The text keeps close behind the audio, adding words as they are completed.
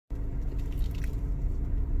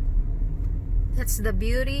That's the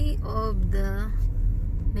beauty of the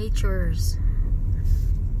natures.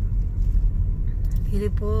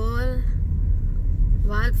 Beautiful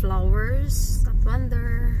wildflowers that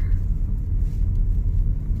wonder.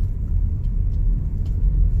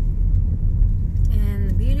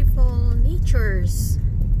 And beautiful natures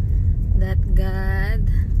that God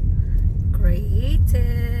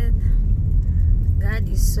created. God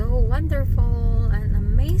is so wonderful and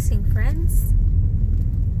amazing, friends.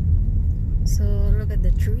 So look at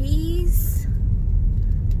the trees.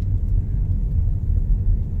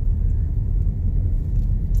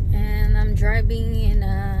 And I'm driving in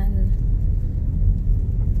a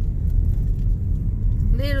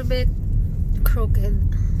little bit crooked.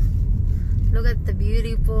 Look at the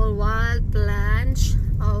beautiful wild plants,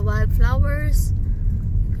 wildflowers.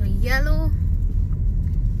 They're yellow.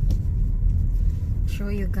 Show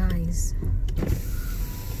you guys.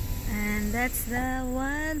 And that's the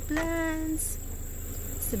wild plants.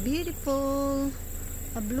 It's a beautiful,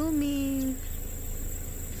 blooming.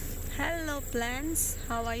 Hello plants,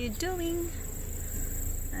 how are you doing?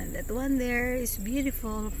 And that one there is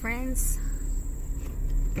beautiful, friends.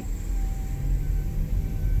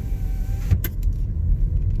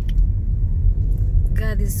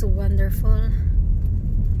 God is so wonderful.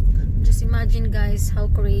 Just imagine, guys, how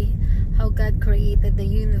God created the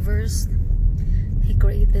universe. He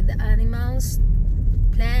created the animals,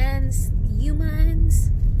 plants, humans,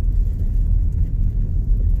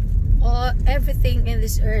 everything in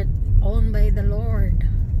this earth owned by the Lord.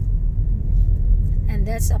 And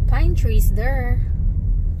that's a pine tree there.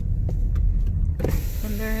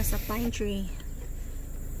 And there's a pine tree.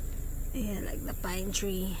 Yeah, like the pine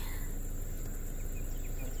tree.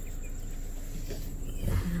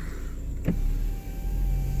 Yeah.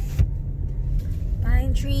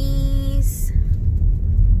 Pine trees.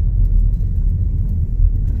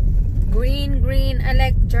 Green. I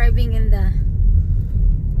like driving in the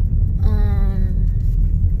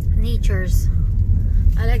natures.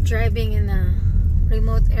 I like driving in a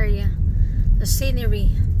remote area. The scenery.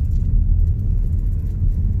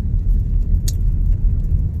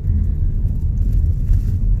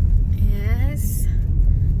 Yes.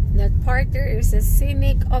 That part there is a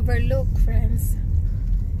scenic overlook, friends.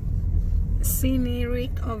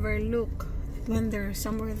 Scenic overlook. Wonder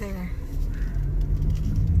somewhere there.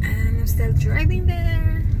 And I'm still driving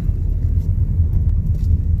there.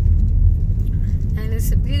 And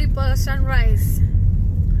it's a beautiful sunrise.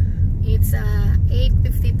 It's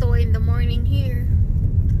 8:52 in the morning here.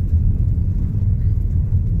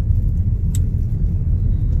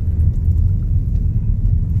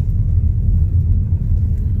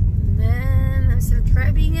 Then I'm still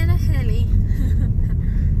driving in a heli.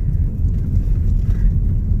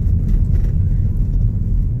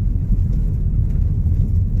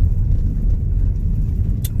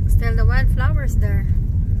 Still the wildflowers there.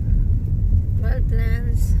 Wild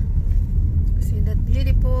plants. See that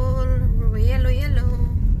beautiful yellow.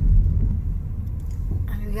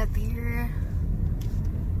 And we got here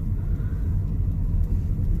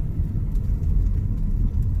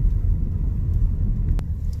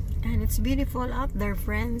and it's beautiful out there,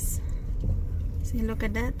 friends. See, look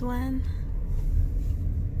at that one.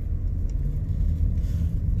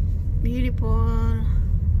 Beautiful.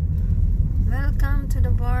 Welcome to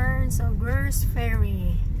the Barns of Gers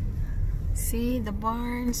Ferry. See the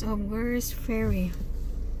Barns of Gers Ferry.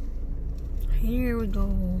 Here we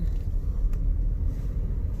go.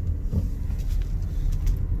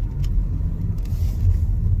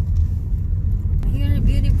 Here,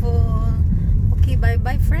 beautiful. Okay, bye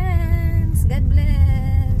bye, friends. God bless.